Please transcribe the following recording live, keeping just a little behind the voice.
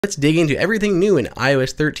Let's dig into everything new in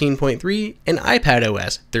iOS 13.3 and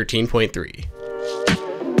iPadOS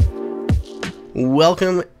 13.3.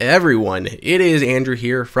 Welcome everyone, it is Andrew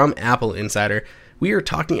here from AppleInsider. We are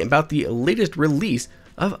talking about the latest release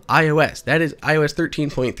of iOS, that is iOS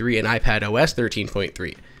 13.3 and iPadOS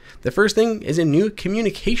 13.3. The first thing is a new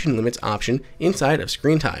communication limits option inside of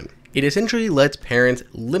screen time. It essentially lets parents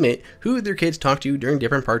limit who their kids talk to during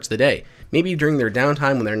different parts of the day. Maybe during their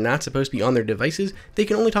downtime when they're not supposed to be on their devices, they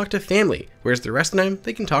can only talk to family, whereas the rest of the time,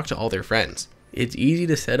 they can talk to all their friends. It's easy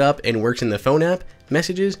to set up and works in the phone app,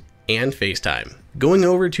 messages, and FaceTime. Going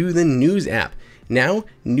over to the News app. Now,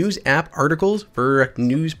 News app articles for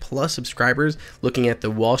News Plus subscribers looking at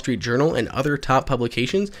the Wall Street Journal and other top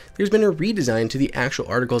publications, there's been a redesign to the actual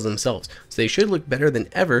articles themselves, so they should look better than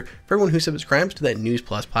ever for everyone who subscribes to that News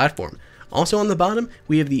Plus platform. Also on the bottom,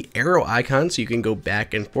 we have the arrow icon so you can go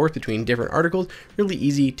back and forth between different articles, really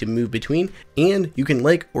easy to move between, and you can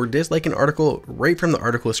like or dislike an article right from the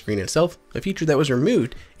article screen itself, a feature that was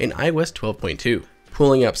removed in iOS 12.2.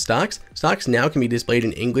 Pulling up stocks now can be displayed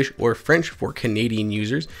in English or French for Canadian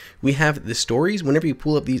users. We have the stories. Whenever you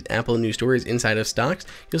pull up these Apple News stories inside of stocks,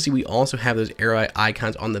 you'll see we also have those arrow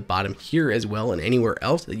icons on the bottom here as well, and anywhere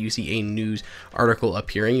else that you see a news article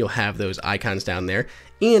appearing, you'll have those icons down there.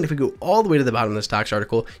 And if we go all the way to the bottom of the stocks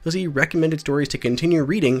article, you'll see recommended stories to continue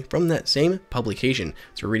reading from that same publication.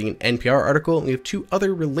 So we're reading an NPR article, and we have two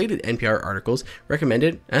other related NPR articles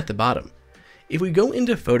recommended at the bottom. If we go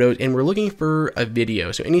into photos and we're looking for a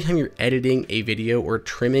video, so anytime you're editing a video or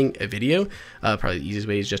trimming a video, probably the easiest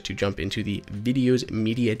way is just to jump into the Videos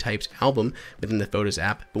Media Types album within the Photos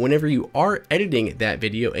app. But whenever you are editing that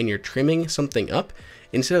video and you're trimming something up,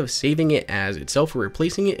 instead of saving it as itself or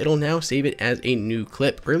replacing it, it'll now save it as a new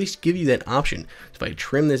clip, or at least give you that option. So if I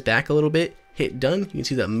trim this back a little bit, hit done, you can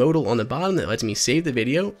see the modal on the bottom that lets me save the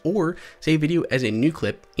video or save video as a new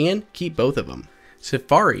clip and keep both of them.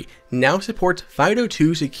 Safari now supports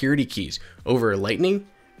FIDO2 security keys over Lightning,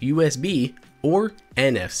 USB, or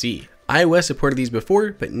NFC. iOS supported these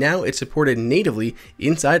before, but now it's supported natively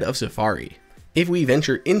inside of Safari. If we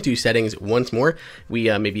venture into settings once more,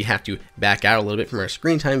 we maybe have to back out a little bit from our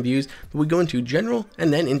screen time views, but we go into general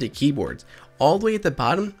and then into keyboards. All the way at the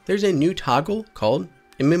bottom, there's a new toggle called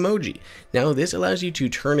Memoji. Now this allows you to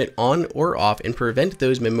turn it on or off and prevent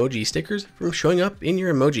those Memoji stickers from showing up in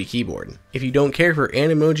your emoji keyboard. If you don't care for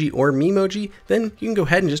Animoji or Memoji, then you can go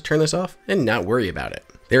ahead and just turn this off and not worry about it.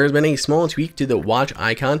 There has been a small tweak to the watch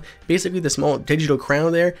icon. Basically the small digital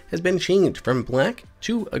crown there has been changed from black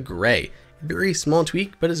to a gray. Very small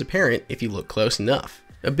tweak, but is apparent if you look close enough.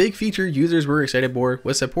 A big feature users were excited for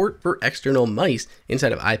was support for external mice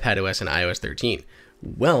inside of iPadOS and iOS 13.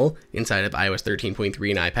 Well, inside of iOS 13.3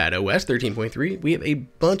 and iPadOS 13.3, we have a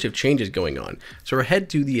bunch of changes going on. So we'll head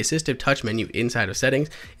to the Assistive Touch menu inside of settings,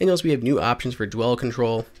 and you'll see we have new options for dwell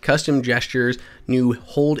control, custom gestures, new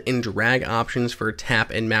hold and drag options for tap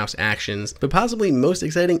and mouse actions, but possibly most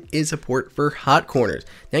exciting is support for hot corners.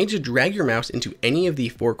 Now you just drag your mouse into any of the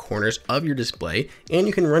four corners of your display, and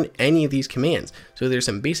you can run any of these commands. So there's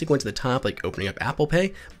some basic ones at the top, like opening up Apple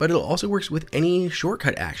Pay, but it'll also work with any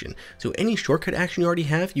shortcut action. So any shortcut action you already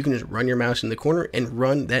have, you can just run your mouse in the corner and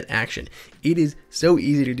run that action. It is so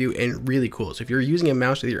easy to do and really cool. So if you're using a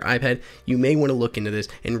mouse with your iPad, you may want to look into this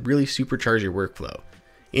and really supercharge your workflow.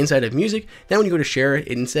 Inside of music, now when you go to share,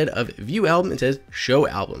 instead of view album, it says show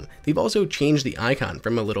album. They've also changed the icon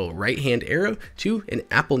from a little right hand arrow to an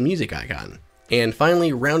Apple Music icon. And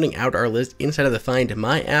finally, rounding out our list inside of the Find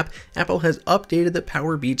My app, Apple has updated the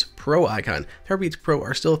Powerbeats Pro icon. Powerbeats Pro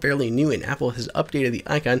are still fairly new, and Apple has updated the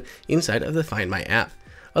icon inside of the Find My app.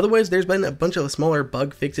 Otherwise, there's been a bunch of smaller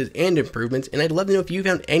bug fixes and improvements, and I'd love to know if you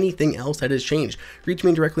found anything else that has changed. Reach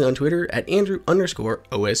me directly on Twitter at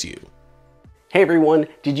Andrew_OSU. Hey everyone,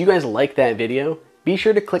 did you guys like that video? Be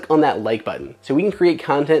sure to click on that like button so we can create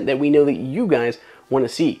content that we know that you guys want to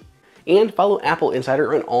see. And follow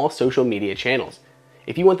AppleInsider on all social media channels.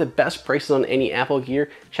 If you want the best prices on any Apple gear,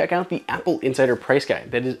 check out the AppleInsider price guide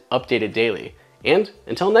that is updated daily. And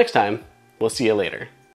until next time, we'll see you later.